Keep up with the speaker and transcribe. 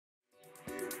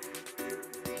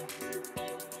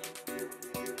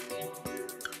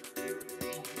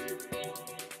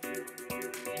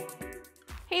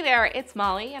Hey there, it's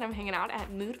Molly and I'm hanging out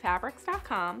at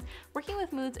moodfabrics.com working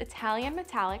with Mood's Italian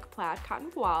metallic plaid cotton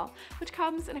voile, which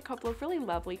comes in a couple of really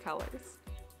lovely colors.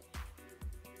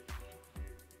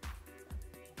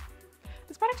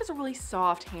 This product has a really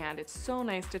soft hand. It's so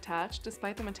nice to touch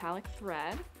despite the metallic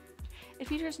thread. It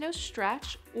features no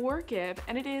stretch or give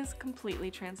and it is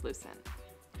completely translucent.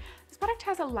 This product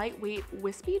has a lightweight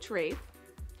wispy drape.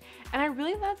 And I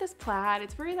really love this plaid.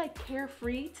 It's very like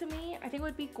carefree to me. I think it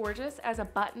would be gorgeous as a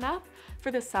button-up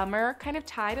for the summer, kind of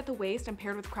tied at the waist and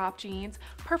paired with cropped jeans.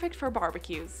 Perfect for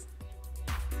barbecues.